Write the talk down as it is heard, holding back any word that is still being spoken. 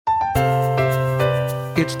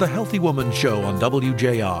It's the Healthy Woman Show on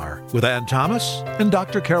WJR with Ann Thomas and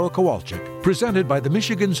Dr. Carol Kowalczyk, presented by the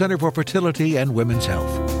Michigan Center for Fertility and Women's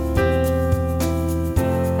Health.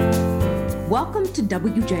 Welcome to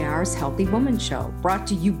WJR's Healthy Woman Show, brought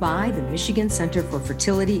to you by the Michigan Center for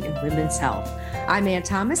Fertility and Women's Health. I'm Ann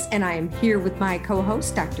Thomas, and I am here with my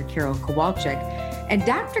co-host, Dr. Carol Kowalczyk. And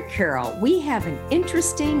Dr. Carol, we have an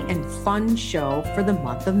interesting and fun show for the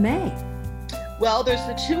month of May. Well, there's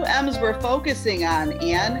the two M's we're focusing on,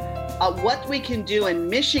 Ann. What we can do in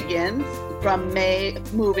Michigan from May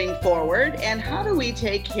moving forward, and how do we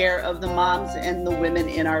take care of the moms and the women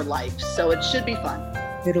in our life. So it should be fun.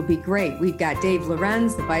 It'll be great. We've got Dave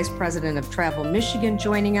Lorenz, the Vice President of Travel Michigan,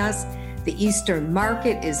 joining us. The Eastern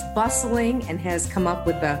Market is bustling and has come up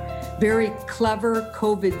with a very clever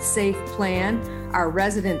COVID-safe plan. Our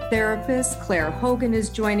resident therapist, Claire Hogan, is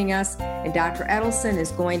joining us, and Dr. Edelson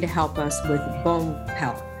is going to help us with bone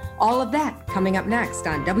health. All of that coming up next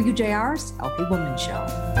on WJR's Healthy Woman Show.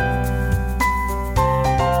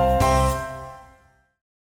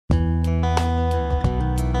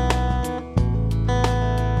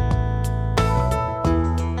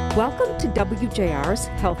 Welcome to WJR's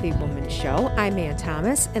Healthy Woman Show. I'm Ann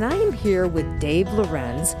Thomas, and I am here with Dave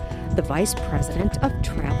Lorenz, the Vice President of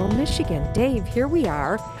Travel Michigan. Dave, here we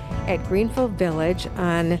are at Greenfield Village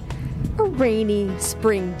on a rainy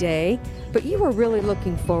spring day, but you were really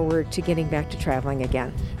looking forward to getting back to traveling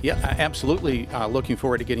again. Yeah, absolutely looking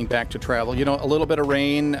forward to getting back to travel. You know, a little bit of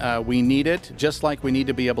rain, we need it, just like we need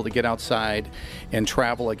to be able to get outside and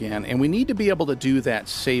travel again. And we need to be able to do that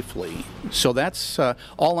safely. So that's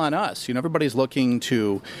all on us. You know, everybody's looking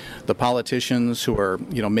to the politicians who are,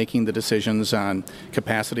 you know, making the decisions on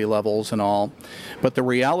capacity levels and all. But the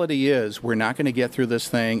reality is we're not going to get through this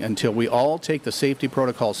thing until we all take the safety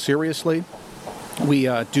protocols seriously. We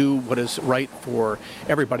do what is right for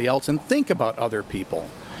everybody else and think about other people,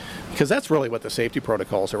 because that's really what the safety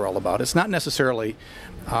protocols are all about. It's not necessarily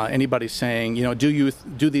anybody saying, you know,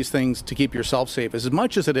 do these things to keep yourself safe, as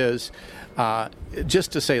much as it is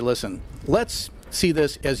just to say, listen, let's see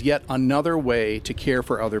this as yet another way to care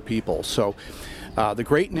for other people. So the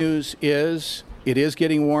great news is it is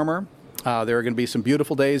getting warmer. There are going to be some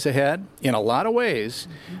beautiful days ahead in a lot of ways,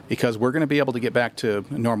 because we're going to be able to get back to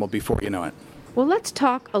normal before you know it. Well, let's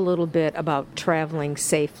talk a little bit about traveling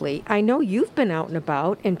safely. I know you've been out and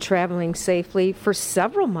about and traveling safely for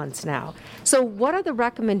several months now. So what are the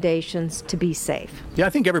recommendations to be safe? Yeah, I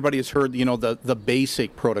think everybody has heard, you know, the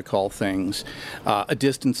basic protocol things.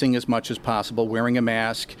 Distancing as much as possible, wearing a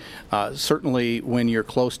mask. Certainly when you're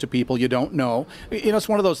close to people you don't know. You know, it's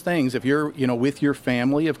one of those things. If you're, you know, with your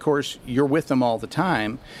family, of course, you're with them all the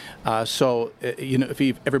time. So, you know, if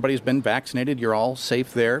everybody's been vaccinated, you're all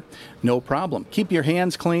safe there. No problem. Keep your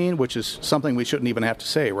hands clean, which is something we shouldn't even have to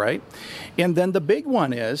say, right? And then the big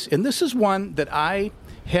one is, and this is one that I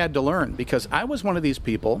had to learn, because I was one of these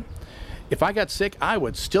people, if I got sick, I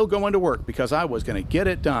would still go into work because I was going to get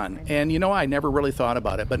it done. And, you know, I never really thought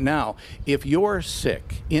about it. But now, if you're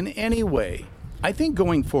sick in any way, I think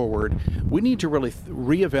going forward, we need to really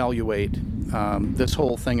reevaluate this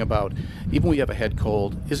whole thing about, even when you have a head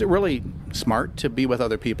cold, is it really smart to be with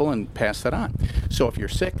other people and pass that on? So if you're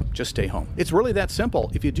sick, just stay home. It's really that simple.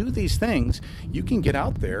 If you do these things, you can get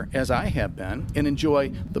out there, as I have been, and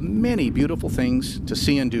enjoy the many beautiful things to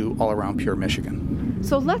see and do all around Pure Michigan.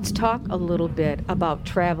 So let's talk a little bit about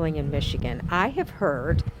traveling in Michigan. I have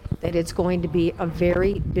heard that it's going to be a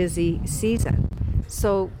very busy season.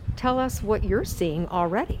 So tell us what you're seeing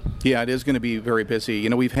already. Yeah, it is going to be very busy. You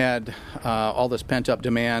know, we've had all this pent-up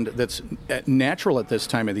demand that's natural at this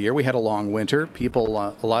time of the year. We had a long winter. People,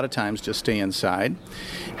 a lot of times, just stay inside.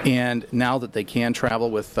 And now that they can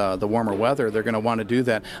travel with the warmer weather, they're going to want to do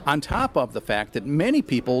that. On top of the fact that many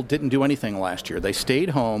people didn't do anything last year. They stayed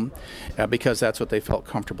home because that's what they felt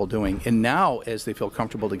comfortable doing. And now, as they feel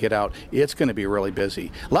comfortable to get out, it's going to be really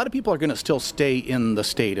busy. A lot of people are going to still stay in the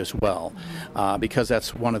state as well, because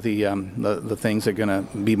that's one of the things they're going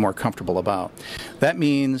to be more comfortable about. That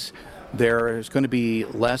means there's going to be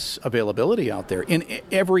less availability out there in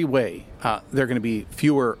every way. There are going to be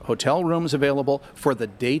fewer hotel rooms available for the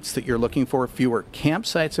dates that you're looking for, fewer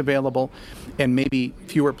campsites available, and maybe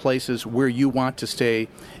fewer places where you want to stay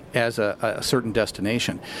as a certain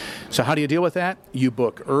destination. So how do you deal with that? You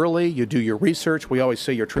book early, you do your research. We always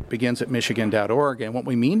say your trip begins at michigan.org, and what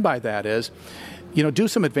we mean by that is, you know, do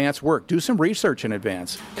some advanced work, do some research in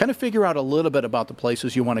advance, kind of figure out a little bit about the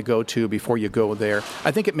places you want to go to before you go there.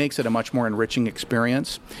 I think it makes it a much more enriching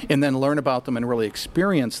experience, and then learn about them and really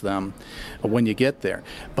experience them when you get there.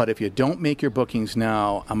 But if you don't make your bookings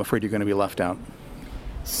now, I'm afraid you're going to be left out.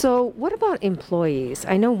 So what about employees?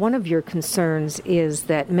 I know one of your concerns is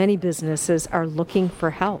that many businesses are looking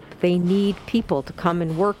for help. They need people to come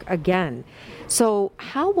and work again. So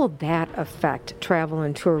how will that affect travel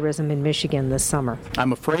and tourism in Michigan this summer?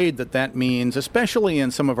 I'm afraid that means, especially in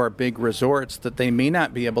some of our big resorts, that they may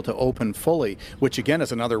not be able to open fully, which again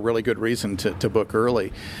is another really good reason to book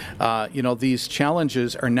early. These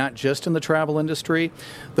challenges are not just in the travel industry,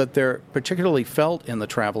 that they're particularly felt in the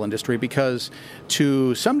travel industry because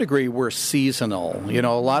to some degree we're seasonal. A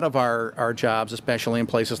lot of our jobs, especially in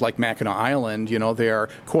places like Mackinac Island, they are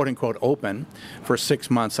quote unquote open for 6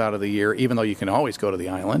 months out of the year, even though you can always go to the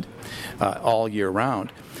island all year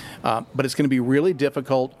round. But it's going to be really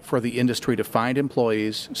difficult for the industry to find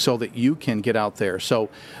employees so that you can get out there. So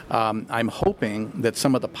I'm hoping that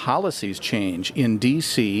some of the policies change in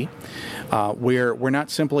D.C., where we're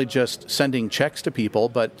not simply just sending checks to people,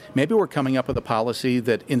 but maybe we're coming up with a policy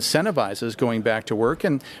that incentivizes going back to work,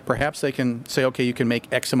 and perhaps they can say, okay, you can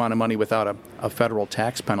make X amount of money without a federal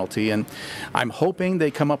tax penalty. And I'm hoping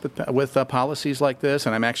they come up with policies like this,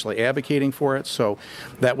 and I'm actually advocating for it. So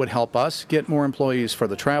that would help us get more employees for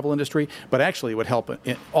the travel industry, but actually would help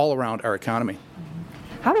all around our economy.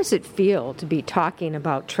 How does it feel to be talking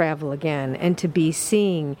about travel again and to be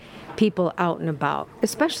seeing people out and about,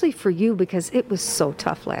 especially for you because it was so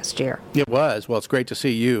tough last year? It was. Well, it's great to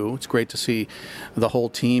see you. It's great to see the whole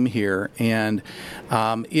team here. And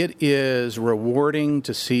it is rewarding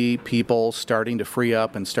to see people starting to free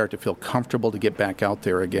up and start to feel comfortable to get back out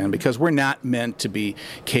there again, because we're not meant to be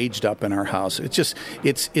caged up in our house.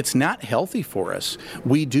 It's not healthy for us.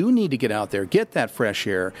 We do need to get out there, get that fresh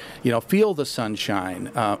air, feel the sunshine,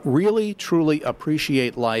 really, truly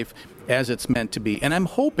appreciate life as it's meant to be. And I'm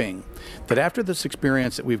hoping that after this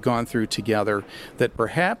experience that we've gone through together, that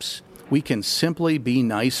perhaps we can simply be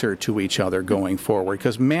nicer to each other going forward.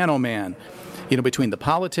 Because man, oh man, between the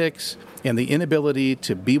politics and the inability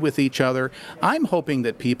to be with each other, I'm hoping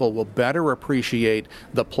that people will better appreciate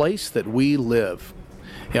the place that we live.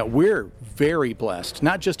 We're very blessed,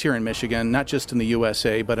 not just here in Michigan, not just in the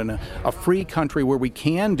USA, but in a free country where we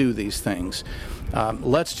can do these things.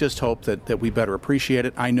 Let's just hope that we better appreciate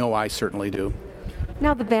it. I know I certainly do.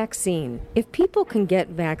 Now, the vaccine. If people can get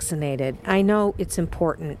vaccinated, I know it's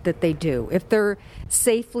important that they do. If they're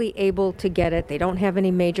safely able to get it, they don't have any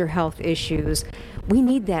major health issues, we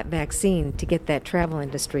need that vaccine to get that travel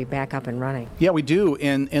industry back up and running. Yeah, we do.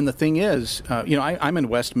 And the thing is, I'm in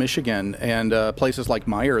West Michigan, and places like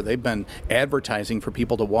Meijer, they've been advertising for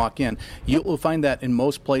people to walk in. You'll find that in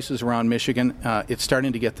most places around Michigan. It's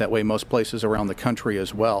starting to get that way most places around the country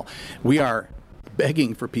as well. We are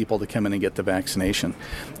begging for people to come in and get the vaccination.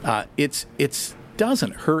 It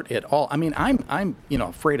doesn't hurt at all. I mean, I'm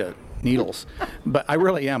afraid of needles, but I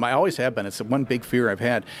really am. I always have been. It's one big fear I've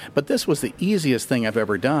had. But this was the easiest thing I've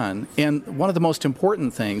ever done, and one of the most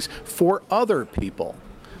important things for other people.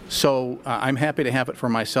 So I'm happy to have it for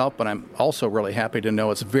myself, but I'm also really happy to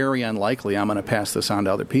know it's very unlikely I'm going to pass this on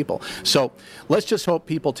to other people. So let's just hope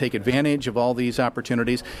people take advantage of all these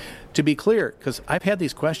opportunities. To be clear, because I've had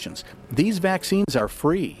these questions, these vaccines are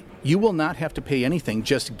free. You will not have to pay anything.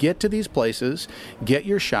 Just get to these places, get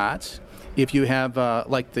your shots. If you have,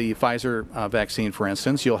 like the Pfizer vaccine, for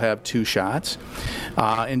instance, you'll have 2 shots.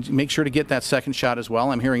 And make sure to get that second shot as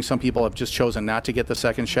well. I'm hearing some people have just chosen not to get the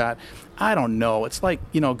second shot. I don't know. It's like,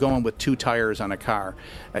 going with 2 tires on a car.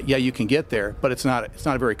 Yeah, you can get there, but it's not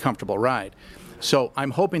a very comfortable ride. So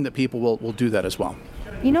I'm hoping that people will do that as well.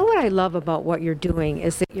 You know what I love about what you're doing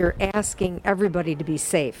is that you're asking everybody to be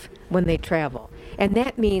safe when they travel. And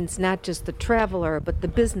that means not just the traveler, but the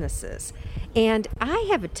businesses. And I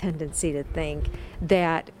have a tendency to think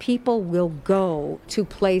that people will go to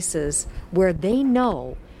places where they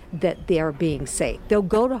know that they are being safe. They'll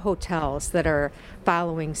go to hotels that are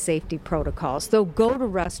following safety protocols. They'll go to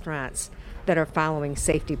restaurants that are following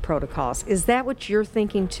safety protocols. Is that what you're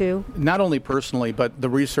thinking too? Not only personally, but the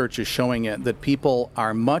research is showing it that people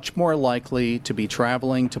are much more likely to be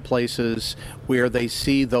traveling to places where they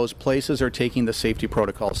see those places are taking the safety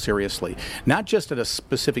protocols seriously. Not just at a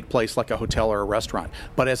specific place like a hotel or a restaurant,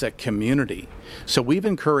 but as a community. So we've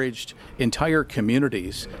encouraged entire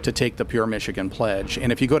communities to take the Pure Michigan Pledge.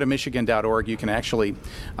 And if you go to michigan.org, you can actually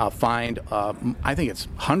find, I think it's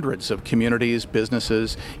hundreds of communities,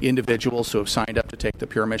 businesses, individuals who have signed up to take the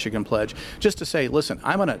Pure Michigan Pledge, just to say, listen,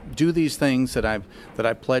 I'm going to do these things that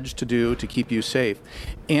I've pledged to do to keep you safe.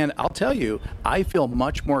 And I'll tell you, I feel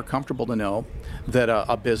much more comfortable to know that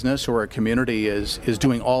a business or a community is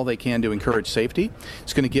doing all they can to encourage safety.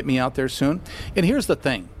 It's going to get me out there soon. And here's the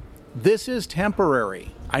thing. this is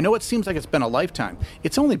temporary. I know it seems like it's been a lifetime.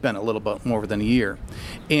 It's only been a little bit more than a year.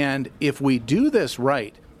 And if we do this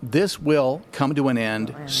right, this will come to an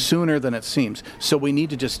end sooner than it seems. So we need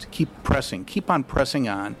to just keep on pressing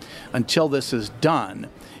on until this is done,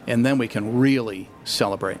 and then we can really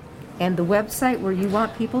celebrate. And the website where you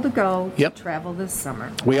want people to go Yep. to travel this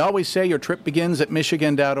summer. We always say your trip begins at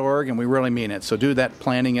michigan.org, and we really mean it. So do that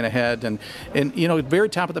planning it ahead. And at the very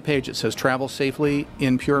top of the page, it says Travel Safely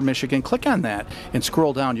in Pure Michigan. Click on that and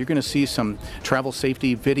scroll down. You're going to see some travel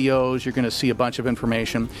safety videos. You're going to see a bunch of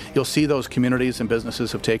information. You'll see those communities and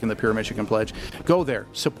businesses have taken the Pure Michigan Pledge. Go there.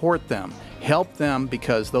 Support them. Help them,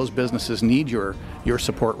 because those businesses need your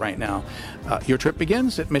support right now. Your trip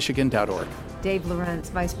begins at michigan.org. Dave Lorenz,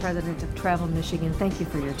 Vice President of Travel Michigan, thank you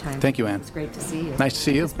for your time. Thank you, Ann. It's great to see you. Nice to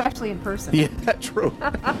see you. Especially in person. Yeah, true.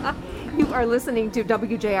 You are listening to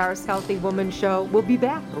WJR's Healthy Woman Show. We'll be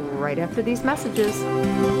back right after these messages.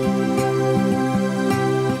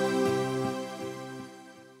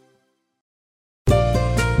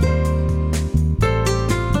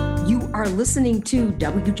 Are listening to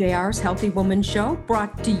WJR's Healthy Woman Show,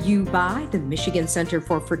 brought to you by the Michigan Center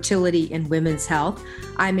for Fertility and Women's Health.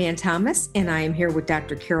 I'm Ann Thomas, and I am here with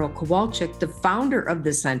Dr. Carol Kowalczyk, the founder of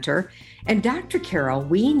the center. And Dr. Carol,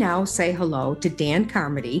 we now say hello to Dan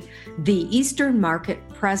Carmody, the Eastern Market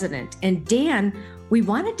president. And Dan, we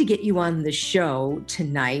wanted to get you on the show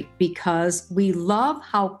tonight because we love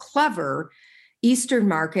how clever Eastern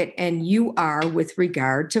Market and you are with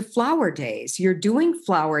regard to Flower Days. You're doing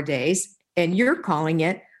Flower Days and you're calling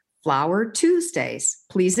it Flower Tuesdays.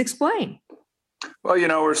 Please explain. Well,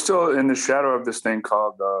 we're still in the shadow of this thing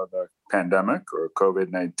called the pandemic or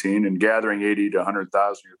COVID-19, and gathering 80 to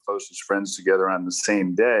 100,000 of your closest friends together on the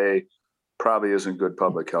same day probably isn't good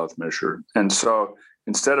public health measure. And so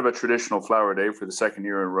instead of a traditional Flower Day for the second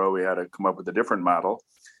year in a row, we had to come up with a different model.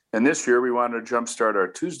 And this year, we wanted to jumpstart our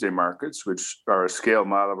Tuesday markets, which are a scale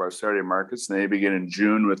model of our Saturday markets. And they begin in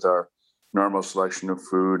June with our normal selection of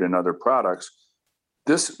food and other products.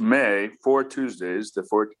 This May, 4 Tuesdays, the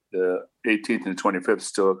 18th and the 25th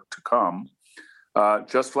still to come,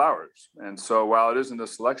 just flowers. And so while it isn't a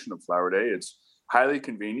selection of Flower Day, it's highly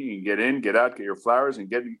convenient. You can get in, get out, get your flowers, and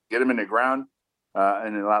get them in the ground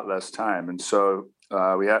in a lot less time. And so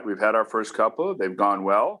we've had our first couple. They've gone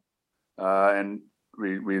well. And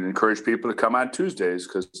we encourage people to come on Tuesdays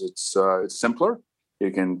because it's simpler.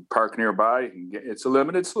 You can park nearby. It's a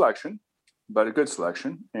limited selection, but a good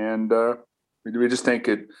selection. And we just think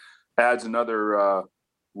it adds another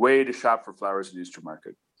way to shop for flowers at Eastern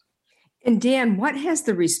Market. And Dan, what has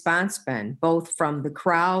the response been, both from the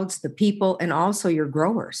crowds, the people, and also your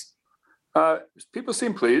growers? People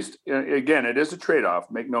seem pleased. Again, it is a trade-off.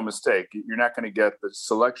 Make no mistake. You're not going to get the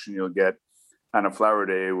selection you'll get on a Flower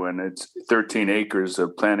Day when it's 13 acres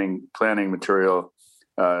of planting material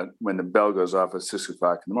when the bell goes off at 6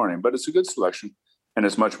 o'clock in the morning. But it's a good selection, and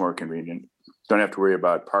it's much more convenient. Don't have to worry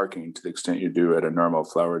about parking to the extent you do at a normal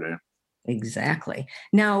Flower Day. Exactly.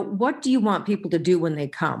 Now, what do you want people to do when they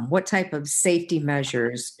come? What type of safety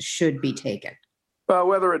measures should be taken? Well,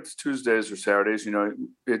 whether it's Tuesdays or Saturdays,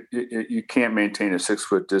 you can't maintain a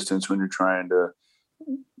 6-foot distance when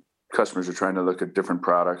customers are trying to look at different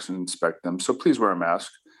products and inspect them. So please wear a mask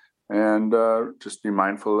and just be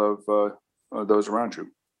mindful of those around you.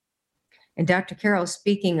 And Dr. Carol,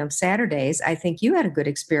 speaking of Saturdays, I think you had a good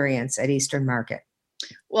experience at Eastern Market.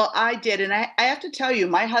 Well, I did. And I have to tell you,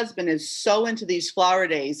 my husband is so into these Flower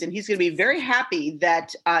Days, and he's going to be very happy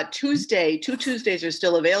that two Tuesdays are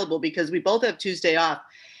still available because we both have Tuesday off.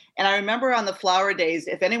 And I remember on the Flower Days,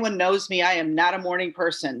 if anyone knows me, I am not a morning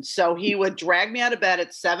person. So he would drag me out of bed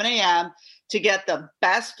at 7 a.m. to get the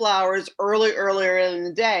best flowers earlier in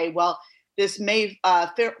the day. Well, this May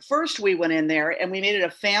 1st, we went in there and we made it a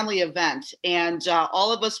family event. And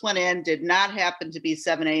all of us went in, did not happen to be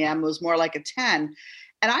 7 a.m. It was more like a 10.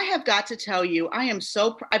 And I have got to tell you,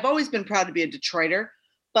 I've always been proud to be a Detroiter,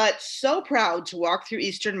 but so proud to walk through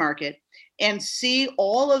Eastern Market and see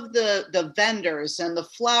all of the vendors and the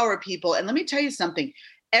flower people. And let me tell you something,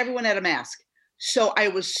 everyone had a mask. So I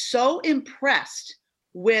was so impressed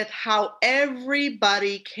with how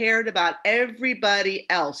everybody cared about everybody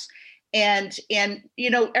else. And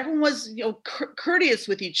everyone was, courteous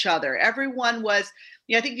with each other. Everyone was,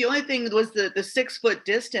 I think the only thing was the 6-foot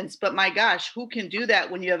distance, but my gosh, who can do that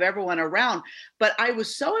when you have everyone around? But I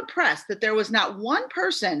was so impressed that there was not one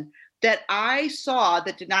person that I saw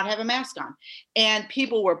that did not have a mask on. And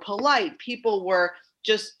people were polite. People were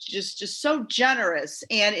just so generous.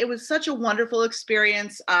 And it was such a wonderful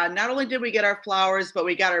experience. Not only did we get our flowers, but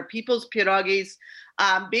we got our people's pierogies.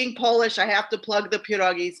 Being Polish, I have to plug the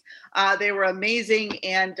pierogies. They were amazing.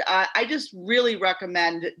 And I just really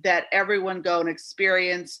recommend that everyone go and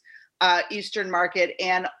experience Eastern Market.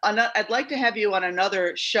 And I'd like to have you on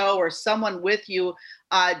another show or someone with you,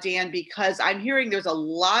 Dan, because I'm hearing there's a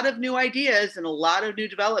lot of new ideas and a lot of new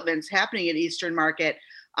developments happening at Eastern Market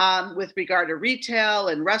with regard to retail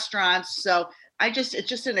and restaurants. So it's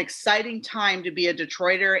just an exciting time to be a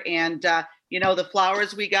Detroiter. And, the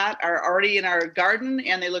flowers we got are already in our garden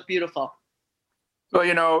and they look beautiful.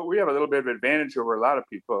 Well, we have a little bit of advantage over a lot of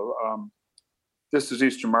people. This is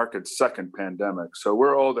Eastern Market's second pandemic. So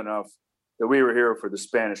we're old enough that we were here for the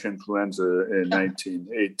Spanish influenza in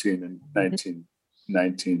 1918 and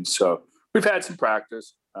 1919. So we've had some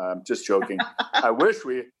practice. Just joking. I wish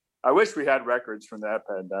we had records from that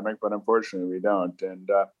pandemic, but unfortunately we don't. And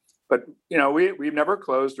but we've never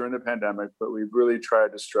closed during the pandemic, but we've really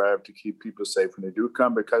tried to strive to keep people safe when they do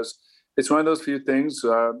come, because it's one of those few things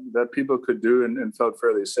that people could do and felt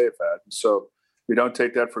fairly safe at. And so we don't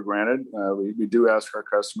take that for granted. We do ask our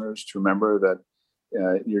customers to remember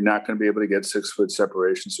that you're not going to be able to get 6 foot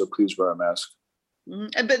separation, so please wear a mask.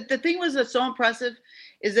 Mm-hmm. But the thing that's so impressive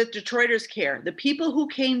is that Detroiters care. The people who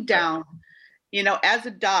came down, as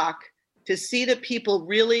a doc, to see that people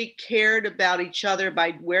really cared about each other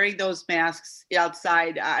by wearing those masks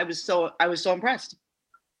outside, I was so impressed.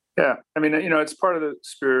 Yeah, I mean, it's part of the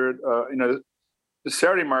spirit. The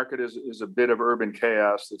Saturday market is a bit of urban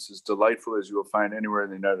chaos that's as delightful as you will find anywhere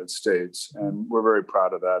in the United States, and we're very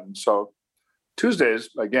proud of that. And so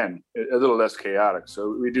Tuesdays, again, a little less chaotic.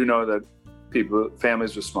 So we do know that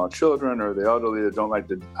families with small children or the elderly that don't like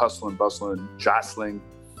the hustle and bustle and jostling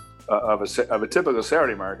of a typical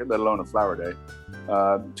Saturday market, let alone a flower day,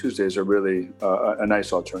 Tuesdays are really a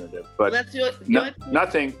nice alternative. But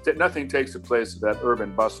nothing takes the place of that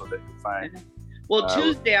urban bustle that you find. Well,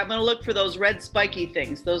 Tuesday, I'm going to look for those red spiky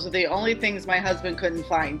things. Those are the only things my husband couldn't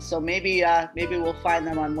find. So maybe we'll find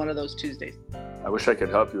them on one of those Tuesdays. I wish I could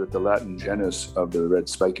help you with the Latin genus of the red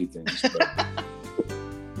spiky things. But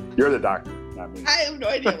you're the doctor, not me. I have no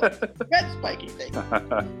idea what red spiky thing.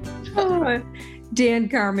 Dan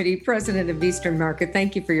Carmody, president of Eastern Market,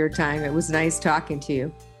 thank you for your time. It was nice talking to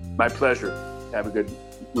you. My pleasure. Have a good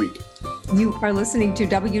week. You are listening to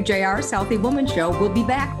WJR's Healthy Woman Show. We'll be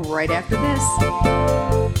back right after this.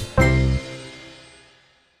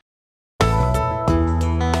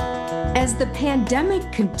 As the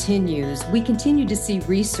pandemic continues, we continue to see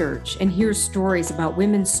research and hear stories about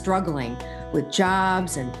women struggling with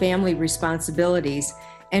jobs and family responsibilities.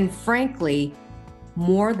 And frankly,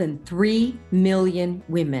 more than 3 million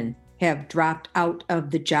women have dropped out of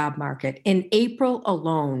the job market. In April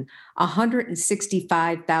alone,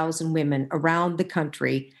 165,000 women around the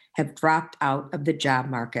country have dropped out of the job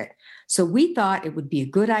market. So we thought it would be a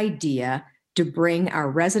good idea to bring our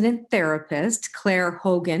resident therapist, Claire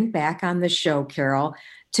Hogan, back on the show, Carol,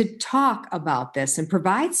 to talk about this and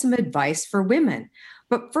provide some advice for women.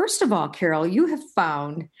 But first of all, Carol, you have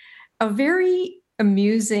found a very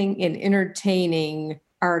amusing and entertaining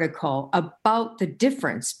article about the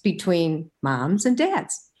difference between moms and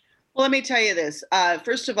dads. Well, let me tell you this.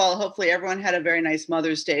 First of all, hopefully everyone had a very nice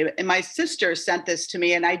Mother's Day. And my sister sent this to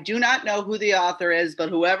me, and I do not know who the author is, but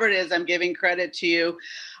whoever it is, I'm giving credit to you.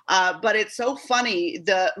 But it's so funny.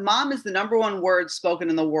 The mom is the number one word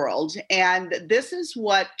spoken in the world. And this is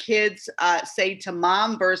what kids say to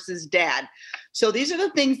mom versus dad. So these are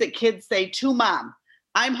the things that kids say to mom.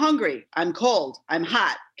 I'm hungry. I'm cold. I'm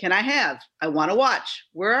hot. Can I have? I want to watch.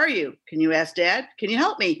 Where are you? Can you ask dad? Can you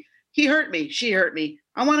help me? He hurt me. She hurt me.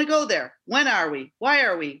 I want to go there. When are we? Why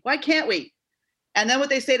are we? Why can't we? And then what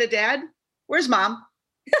they say to dad? Where's mom?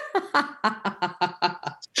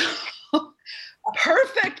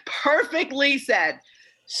 Perfectly said.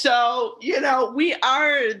 So, we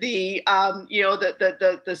are the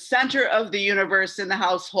center of the universe in the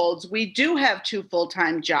households. We do have 2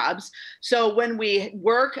 full-time jobs. So when we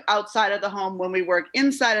work outside of the home, when we work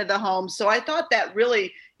inside of the home. So I thought that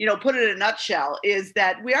really, put it in a nutshell, is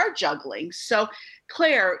that we are juggling. So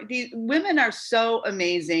Claire, the women are so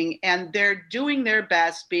amazing and they're doing their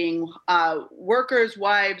best being workers,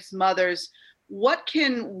 wives, mothers. What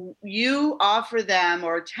can you offer them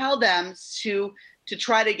or tell them to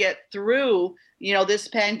try to get through, this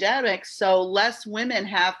pandemic, so less women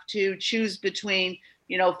have to choose between,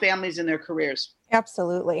 families and their careers.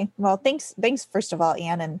 Absolutely. Well, thanks, first of all,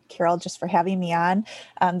 Ann and Carol, just for having me on.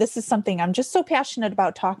 This is something I'm just so passionate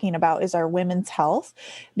about talking about, is our women's health,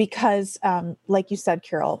 because like you said,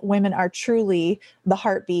 Carol, women are truly the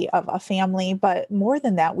heartbeat of a family. But more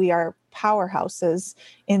than that, we are powerhouses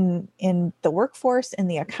in the workforce, in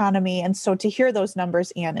the economy. And so to hear those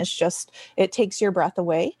numbers, Ann, is just, it takes your breath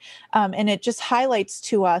away. And it just highlights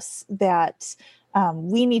to us that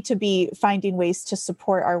we need to be finding ways to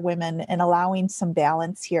support our women and allowing some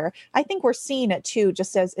balance here. I think we're seeing it too,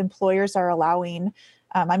 just as employers are allowing,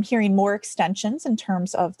 I'm hearing more extensions in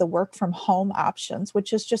terms of the work from home options,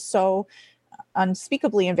 which is just so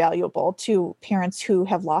unspeakably invaluable to parents who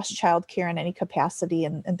have lost childcare in any capacity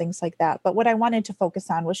and things like that. But what I wanted to focus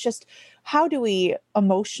on was just, how do we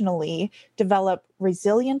emotionally develop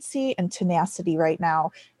resiliency and tenacity right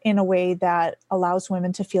now in a way that allows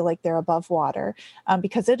women to feel like they're above water?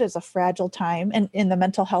 Because it is a fragile time. And in the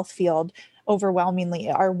mental health field, overwhelmingly,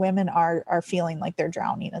 our women are feeling like they're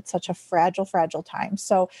drowning. It's such a fragile time.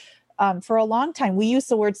 So for a long time, we use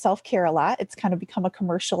the word self-care a lot. It's kind of become a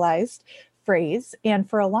commercialized phrase. And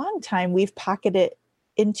for a long time, we've pocketed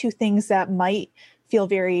into things that might feel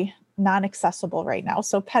very non-accessible right now.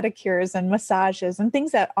 So pedicures and massages and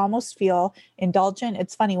things that almost feel indulgent.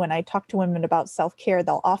 It's funny, when I talk to women about self-care,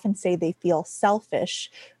 they'll often say they feel selfish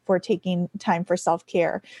for taking time for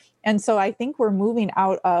self-care. And so I think we're moving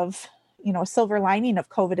out of, a silver lining of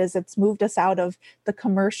COVID is it's moved us out of the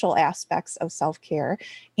commercial aspects of self-care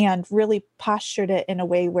and really postured it in a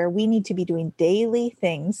way where we need to be doing daily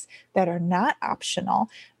things that are not optional,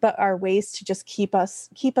 but are ways to just keep us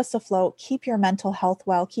afloat, keep your mental health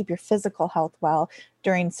well, keep your physical health well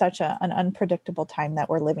during such an unpredictable time that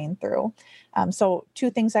we're living through. So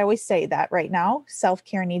two things I always say, that right now,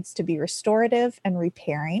 self-care needs to be restorative and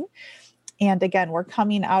repairing. And again, we're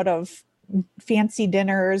coming out of fancy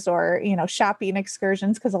dinners or, shopping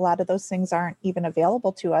excursions, because a lot of those things aren't even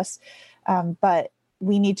available to us. But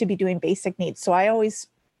we need to be doing basic needs. So I always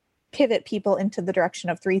pivot people into the direction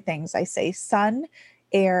of three things. I say sun,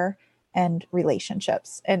 air, and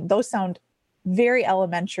relationships. And those sound very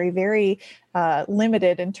elementary, very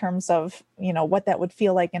limited in terms of, what that would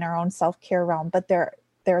feel like in our own self-care realm, but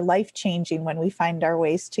they're life-changing when we find our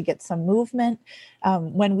ways to get some movement.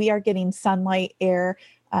 When we are getting sunlight, air,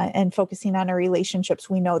 and focusing on our relationships,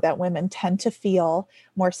 we know that women tend to feel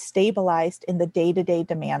more stabilized in the day-to-day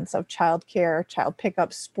demands of childcare, child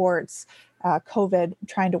pickup, sports, COVID,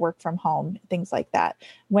 trying to work from home, things like that.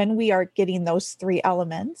 When we are getting those three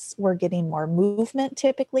elements, we're getting more movement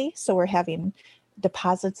typically. So we're having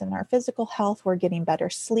deposits in our physical health, we're getting better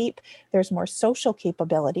sleep, there's more social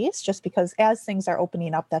capabilities, just because as things are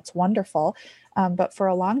opening up, that's wonderful. But for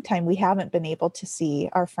a long time, we haven't been able to see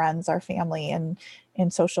our friends, our family, and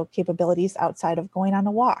social capabilities outside of going on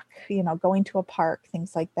a walk, going to a park,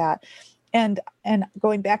 things like that. And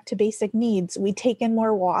going back to basic needs, we take in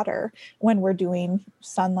more water when we're doing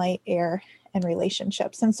sunlight, air, and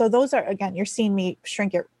relationships. And so those are, again, you're seeing me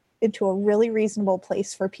shrink it into a really reasonable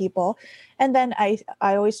place for people. And then I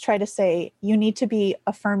always try to say, you need to be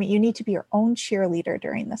affirming, you need to be your own cheerleader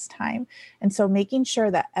during this time. And so making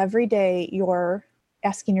sure that every day you're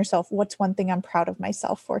asking yourself, what's one thing I'm proud of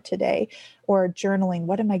myself for today? Or journaling,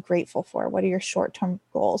 what am I grateful for? What are your short-term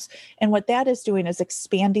goals? And what that is doing is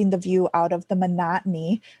expanding the view out of the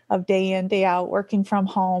monotony of day in, day out, working from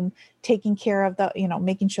home, taking care of the,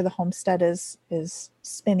 making sure the homestead is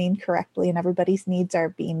spinning correctly and everybody's needs are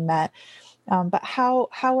being met. But how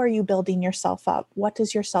are you building yourself up? What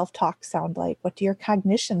does your self-talk sound like? What do your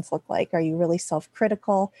cognitions look like? Are you really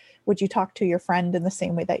self-critical? Would you talk to your friend in the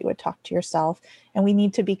same way that you would talk to yourself? And we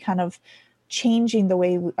need to be kind of changing the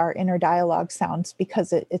way our inner dialogue sounds,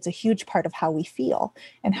 because it's a huge part of how we feel,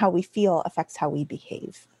 and how we feel affects how we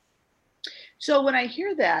behave. So when I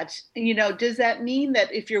hear that, does that mean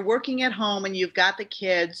that if you're working at home and you've got the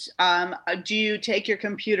kids, do you take your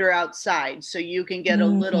computer outside so you can get a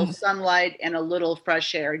little sunlight and a little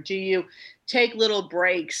fresh air? Do you take little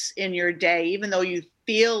breaks in your day, even though you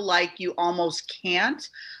feel like you almost can't?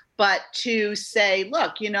 But to say,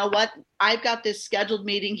 look, you know what? I've got this scheduled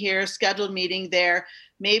meeting here, scheduled meeting there.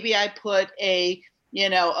 Maybe I put a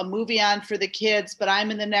movie on for the kids, but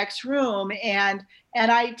I'm in the next room and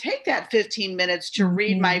I take that 15 minutes to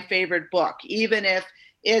read my favorite book, even if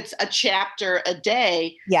it's a chapter a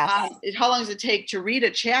day. Yes. How long does it take to read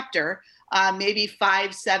a chapter? Maybe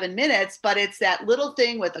 5-7 minutes, but it's that little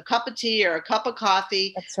thing with a cup of tea or a cup of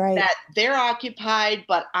coffee. That's right. That they're occupied,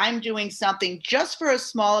 but I'm doing something just for a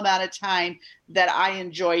small amount of time that I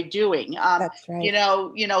enjoy doing. That's right.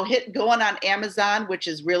 Going on Amazon, which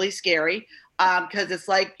is really scary. Because it's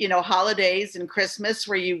like, holidays and Christmas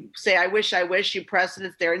where you say, I wish, you press it,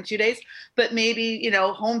 it's there in 2 days. But maybe,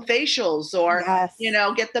 home facials or, Yes.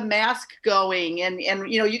 Get the mask going. And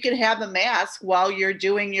you can have a mask while you're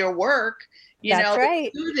doing your work, That's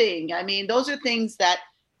right. soothing. I mean, those are things that,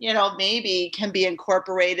 maybe can be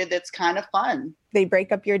incorporated. That's kind of fun. They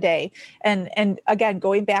break up your day. And again,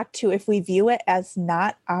 going back to, if we view it as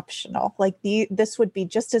not optional, like this would be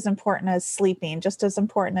just as important as sleeping, just as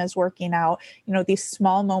important as working out, these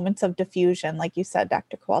small moments of diffusion, like you said,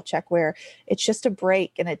 Dr. Kowalczyk, where it's just a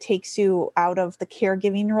break and it takes you out of the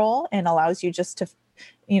caregiving role and allows you just to,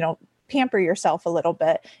 pamper yourself a little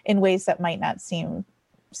bit in ways that might not seem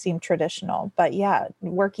traditional. But yeah,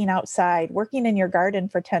 working outside, working in your garden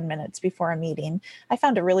for 10 minutes before a meeting. I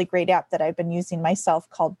found a really great app that I've been using myself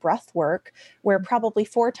called Breathwork, where probably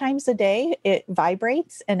 4 times a day it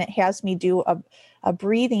vibrates and it has me do a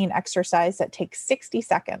breathing exercise that takes 60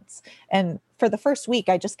 seconds. And for the first week,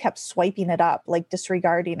 I just kept swiping it up, like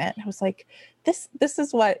disregarding it. I was like, this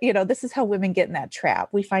is what, this is how women get in that trap.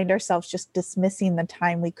 We find ourselves just dismissing the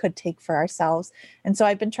time we could take for ourselves. And so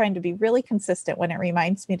I've been trying to be really consistent when it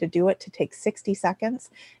reminds me to do it, to take 60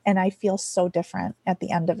 seconds. And I feel so different at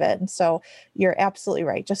the end of it. And so you're absolutely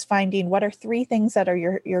right. Just finding what are 3 things that are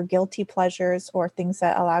your guilty pleasures or things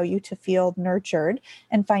that allow you to feel nurtured,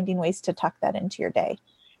 and finding ways to tuck that into your day.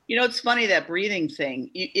 It's funny, that breathing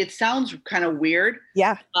thing. It sounds kind of weird.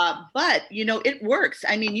 Yeah. But, it works.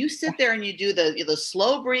 I mean, you sit there and you do the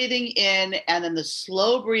slow breathing in and then the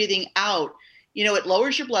slow breathing out. It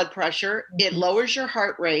lowers your blood pressure. Mm-hmm. It lowers your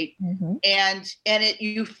heart rate. Mm-hmm. And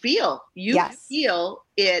you feel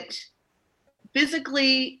it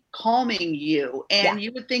physically calming you. And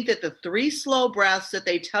you would think that the 3 slow breaths that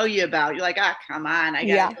they tell you about, you're like, come on, I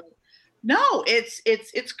got to. No, it's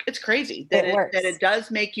crazy that it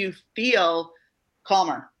does make you feel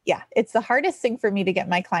calmer. Yeah, it's the hardest thing for me to get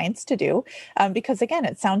my clients to do because, again,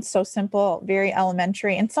 it sounds so simple, very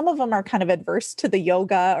elementary. And some of them are kind of adverse to the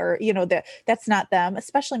yoga or, that's not them,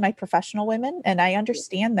 especially my professional women. And I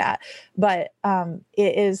understand that. But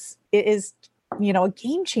it is a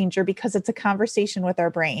game changer because it's a conversation with our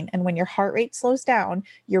brain. And when your heart rate slows down,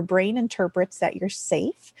 your brain interprets that you're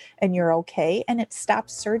safe and you're okay. And it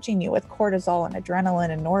stops surging you with cortisol and adrenaline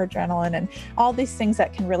and noradrenaline and all these things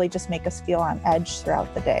that can really just make us feel on edge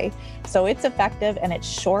throughout the day. So it's effective and it's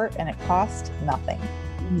short and it costs nothing.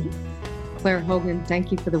 Mm-hmm. Claire Hogan,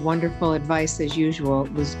 thank you for the wonderful advice as usual.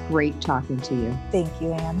 It was great talking to you. Thank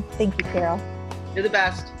you, Ann. Thank you, Carol. You're the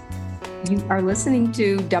best. You are listening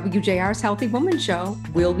to WJR's Healthy Woman Show.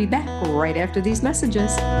 We'll be back right after these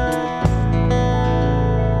messages.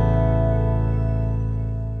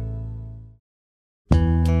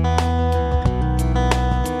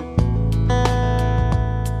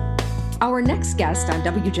 Our next guest on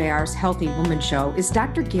WJR's Healthy Woman Show is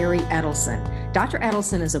Dr. Gary Edelson. Dr.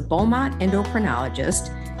 Edelson is a Beaumont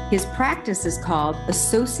endocrinologist. His practice is called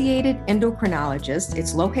Associated Endocrinologist.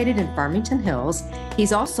 It's located in Farmington Hills.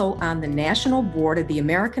 He's also on the National Board of the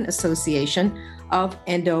American Association of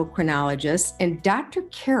Endocrinologists. And Dr.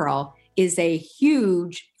 Carol is a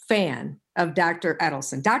huge fan of Dr.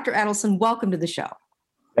 Edelson. Dr. Edelson, welcome to the show.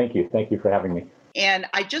 Thank you. Thank you for having me. And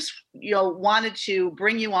I just, wanted to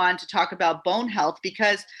bring you on to talk about bone health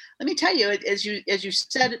because let me tell you, as you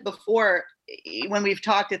said it before, when we've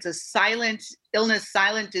talked, it's a silent illness,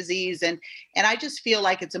 silent disease. And I just feel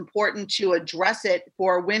like it's important to address it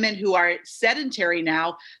for women who are sedentary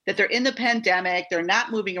now, that they're in the pandemic, they're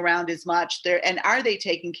not moving around as much, and are they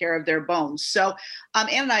taking care of their bones? So Ann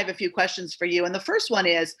and I have a few questions for you. And the first one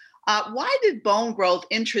is, why did bone growth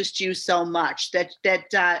interest you so much? That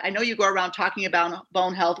I know you go around talking about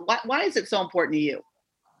bone health. Why is it so important to you?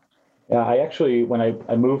 Yeah, I actually, when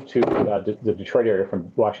I moved to the Detroit area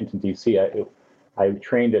from Washington, D.C., I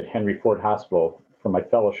trained at Henry Ford Hospital for my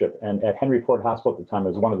fellowship. And at Henry Ford Hospital at the time, it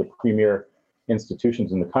was one of the premier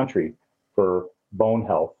institutions in the country for bone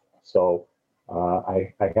health. So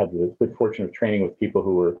I had the good fortune of training with people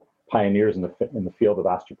who were pioneers in the field of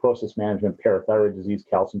osteoporosis management, parathyroid disease,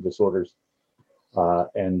 calcium disorders,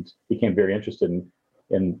 and became very interested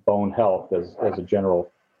in bone health as a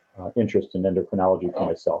general interest in endocrinology for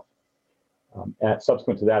myself.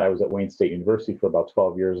 Subsequent to that, I was at Wayne State University for about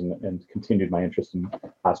 12 years and continued my interest in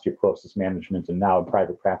osteoporosis management. And now in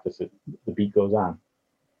private practice, the beat goes on.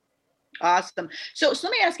 Awesome. So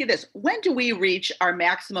let me ask you this. When do we reach our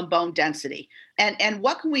maximum bone density? And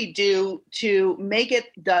what can we do to make it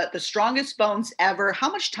the strongest bones ever?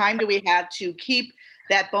 How much time do we have to keep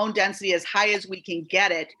that bone density as high as we can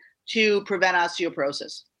get it to prevent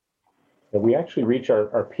osteoporosis? And we actually reach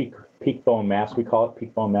our peak bone mass, we call it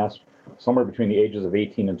peak bone mass, somewhere between the ages of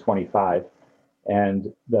 18 and 25.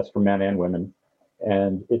 And that's for men and women.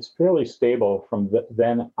 And it's fairly stable from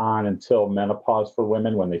then on until menopause for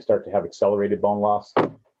women, when they start to have accelerated bone loss.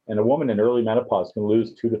 And a woman in early menopause can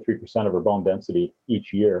lose 2 to 3% of her bone density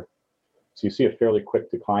each year. So you see a fairly quick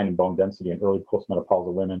decline in bone density in early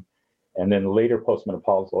postmenopausal women. And then later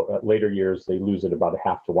postmenopausal, later years, they lose it about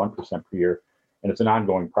 0.5 to 1% per year. And it's an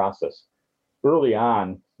ongoing process. Early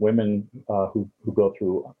on, women who go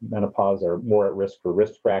through menopause are more at risk for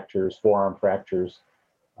wrist fractures, forearm fractures,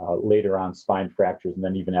 later on spine fractures, and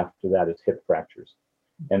then even after that, it's hip fractures.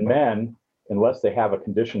 And men, unless they have a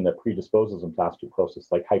condition that predisposes them to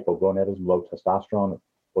osteoporosis, like hypogonadism, low testosterone,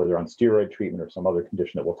 or they're on steroid treatment or some other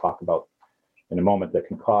condition that we'll talk about in a moment that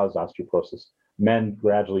can cause osteoporosis, men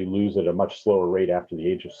gradually lose at a much slower rate after the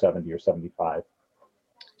age of 70 or 75.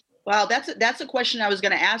 Wow, that's a question I was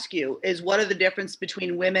going to ask you, is what are the difference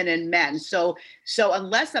between women and men? So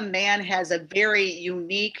unless a man has a very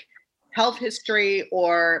unique health history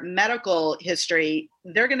or medical history,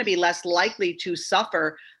 they're going to be less likely to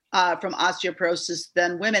suffer from osteoporosis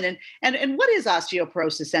than women. And what is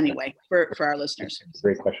osteoporosis anyway for our listeners?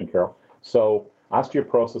 Great question, Carol. So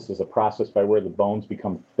osteoporosis is a process by where the bones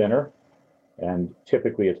become thinner. And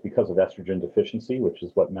typically it's because of estrogen deficiency, which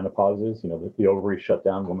is what menopause is. The ovaries shut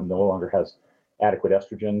down, woman no longer has adequate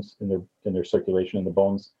estrogens in their circulation, and the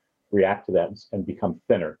bones react to that and become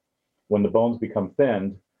thinner. When the bones become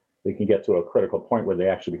thinned, they can get to a critical point where they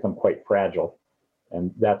actually become quite fragile.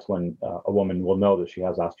 And that's when a woman will know that she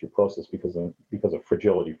has osteoporosis because of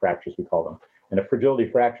fragility fractures, we call them. And a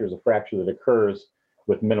fragility fracture is a fracture that occurs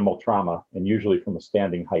with minimal trauma and usually from a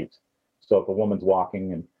standing height. So if a woman's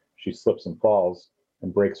walking and she slips and falls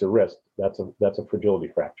and breaks her wrist, that's a fragility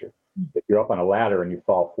fracture. If you're up on a ladder and you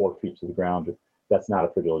fall 4 feet to the ground, that's not a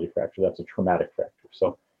fragility fracture, that's a traumatic fracture.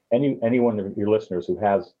 So anyone of your listeners who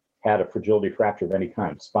has had a fragility fracture of any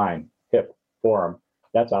kind, spine, hip, forearm,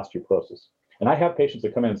 that's osteoporosis. And I have patients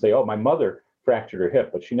that come in and say, oh, my mother fractured her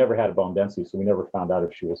hip, but she never had a bone density, so we never found out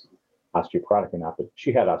if she was osteoporotic or not, but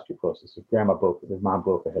she had osteoporosis. If mom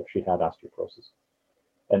broke a hip, she had osteoporosis.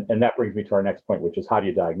 And that brings me to our next point, which is how do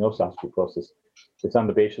you diagnose osteoporosis? It's on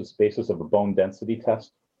the basis of a bone density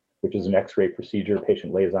test, which is an X-ray procedure. A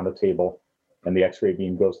patient lays on a table, and the X-ray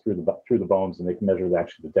beam goes through the bones, and they can measure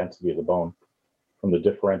the density of the bone from the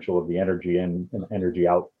differential of the energy in and energy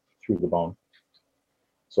out through the bone.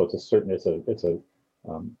 So it's a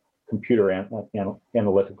computer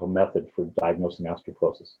analytical method for diagnosing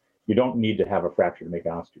osteoporosis. You don't need to have a fracture to make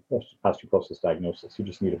an osteoporosis diagnosis. You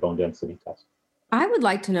just need a bone density test. I would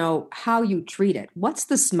like to know how you treat it. What's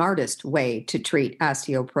the smartest way to treat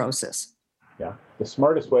osteoporosis? Yeah, the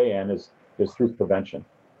smartest way, Ann, is through prevention.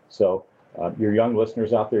 So your young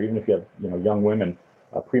listeners out there, even if you have young women,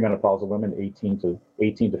 premenopausal women, 18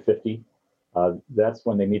 to 50, that's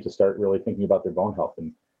when they need to start really thinking about their bone health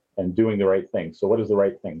and doing the right thing. So what is the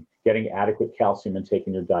right thing? Getting adequate calcium intake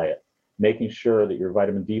in your diet, making sure that your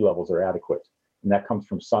vitamin D levels are adequate. And that comes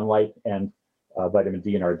from sunlight and vitamin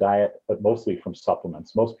D in our diet, but mostly from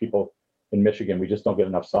supplements. Most people in Michigan, we just don't get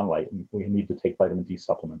enough sunlight, and we need to take vitamin D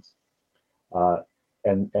supplements.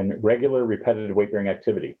 And regular repetitive weight-bearing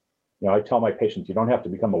activity. I tell my patients, you don't have to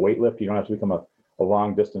become a weightlifter, you don't have to become a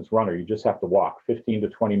long distance runner, you just have to walk 15 to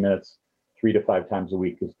 20 minutes, 3 to 5 times a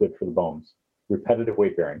week is good for the bones. Repetitive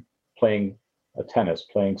weight-bearing, playing tennis,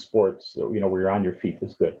 playing sports, where you're on your feet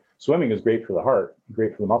is good. Swimming is great for the heart,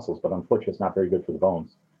 great for the muscles, but unfortunately it's not very good for the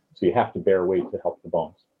bones. So you have to bear weight to help the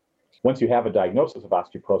bones. Once you have a diagnosis of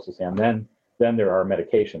osteoporosis, and then there are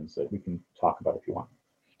medications that we can talk about if you want.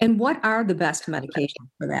 And what are the best medications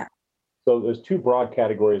for that? So there's 2 broad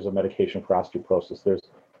categories of medication for osteoporosis. There's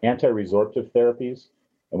anti-resorptive therapies,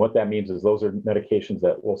 and what that means is those are medications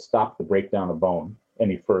that will stop the breakdown of bone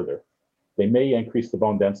any further. They may increase the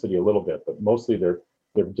bone density a little bit, but mostly they're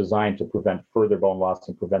designed to prevent further bone loss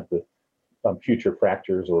and prevent the future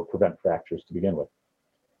fractures or prevent fractures to begin with.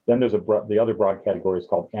 Then there's the other broad category is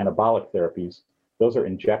called anabolic therapies. Those are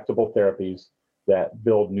injectable therapies that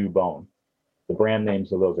build new bone. The brand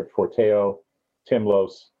names of those are Forteo,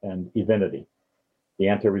 Tymlos, and Evenity. The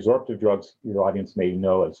anti-resorptive drugs your audience may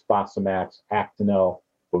know as Fosamax, Actonel,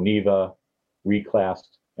 Boniva,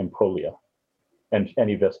 Reclast, and Prolia, and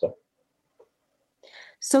Evista.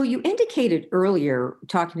 So you indicated earlier,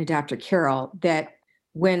 talking to Dr. Carroll, that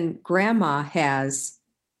when grandma has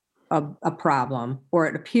a problem, or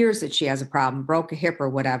it appears that she has a problem, broke a hip or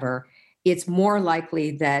whatever, it's more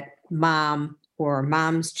likely that mom or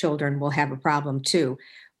mom's children will have a problem too.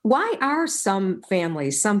 Why are some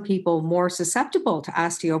families, some people more susceptible to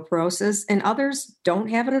osteoporosis and others don't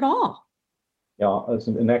have it at all? It's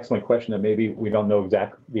an excellent question that maybe we don't know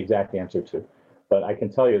the exact answer to. But I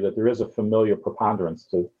can tell you that there is a familial preponderance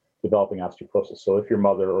to developing osteoporosis. So if your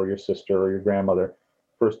mother or your sister or your grandmother,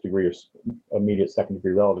 first degree or immediate second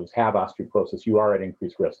degree relatives have osteoporosis, you are at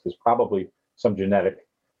increased risk. There's probably some genetic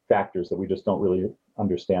factors that we just don't really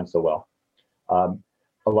understand so well.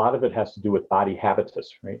 A lot of it has to do with body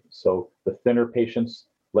habitus, right? So the thinner patients,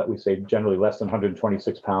 let we say generally less than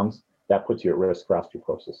 126 pounds, that puts you at risk for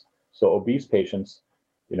osteoporosis. So obese patients,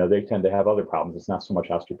 they tend to have other problems. It's not so much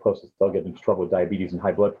osteoporosis. They'll get into trouble with diabetes and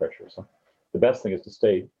high blood pressure. So the best thing is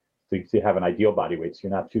to have an ideal body weight, so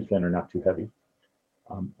you're not too thin or not too heavy.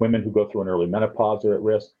 Women who go through an early menopause are at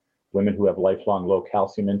risk. Women who have lifelong low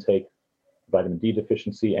calcium intake, vitamin D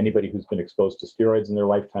deficiency, anybody who's been exposed to steroids in their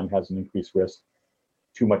lifetime has an increased risk.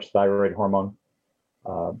 Too much thyroid hormone.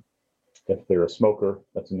 If they're a smoker,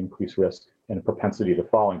 that's an increased risk. And a propensity to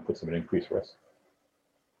falling puts them at increased risk.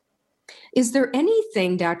 Is there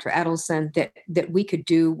anything, Dr. Edelson, that we could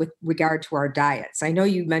do with regard to our diets? I know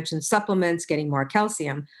you mentioned supplements, getting more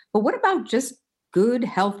calcium, but what about just good,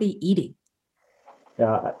 healthy eating?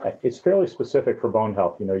 It's fairly specific for bone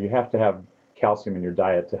health. You have to have calcium in your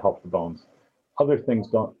diet to help the bones. Other things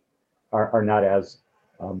are not as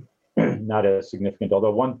not as significant.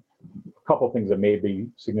 Although a couple of things that may be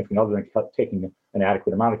significant, other than taking an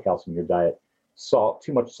adequate amount of calcium in your diet,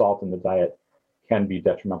 too much salt in the diet can be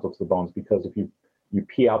detrimental to the bones, because if you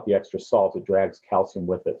pee out the extra salt, it drags calcium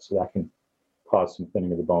with it, so that can cause some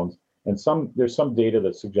thinning of the bones. And there's some data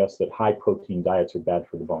that suggests that high protein diets are bad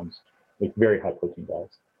for the bones, like very high protein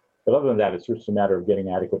diets. But other than that, it's just a matter of getting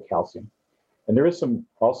adequate calcium. And there is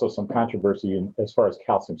also some controversy as far as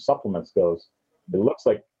calcium supplements goes. It looks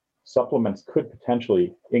like supplements could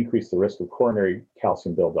potentially increase the risk of coronary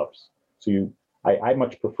calcium buildups. So I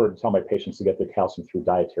much prefer to tell my patients to get their calcium through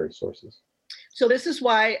dietary sources. So this is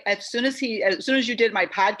why as soon as you did my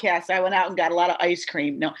podcast, I went out and got a lot of ice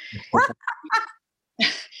cream. No.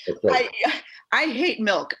 I hate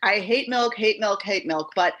milk. I hate milk.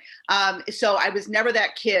 But so I was never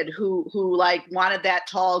that kid who like wanted that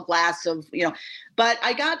tall glass of, but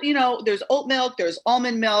I got, there's oat milk, there's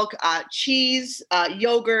almond milk, cheese,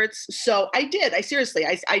 yogurts. So I seriously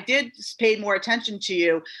did pay more attention to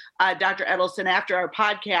you, Dr. Edelson, after our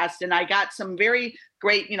podcast, and I got some very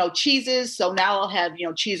great, cheeses. So now I'll have,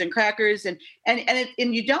 cheese and crackers and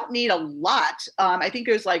you don't need a lot. I think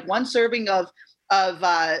there's like one serving of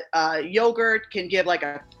yogurt can give like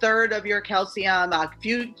a third of your calcium. A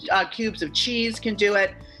few cubes of cheese can do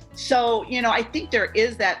it. So, I think there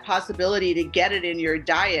is that possibility to get it in your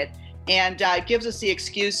diet, and it gives us the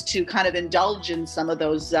excuse to kind of indulge in some of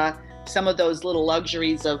those little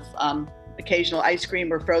luxuries of occasional ice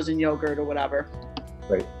cream or frozen yogurt or whatever.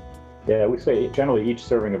 Right. Yeah, we say generally each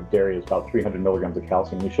serving of dairy is about 300 milligrams of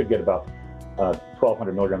calcium. You should get about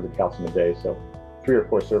 1,200 milligrams of calcium a day. So 3 or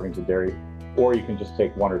 4 servings of dairy. Or you can just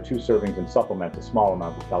take 1 or 2 servings and supplement a small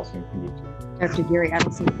amount of calcium if you need to. Dr. Gary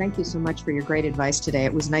Edelson, thank you so much for your great advice today.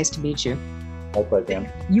 It was nice to meet you. My pleasure,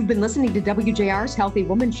 Dan. You've been listening to WJR's Healthy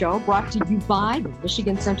Woman Show, brought to you by the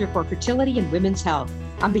Michigan Center for Fertility and Women's Health.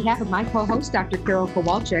 On behalf of my co-host, Dr. Carol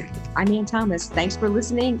Kowalczyk, I'm Ann Thomas. Thanks for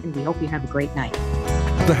listening, and we hope you have a great night.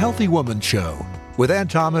 The Healthy Woman Show with Ann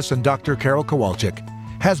Thomas and Dr. Carol Kowalczyk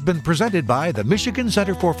has been presented by the Michigan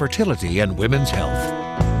Center for Fertility and Women's Health.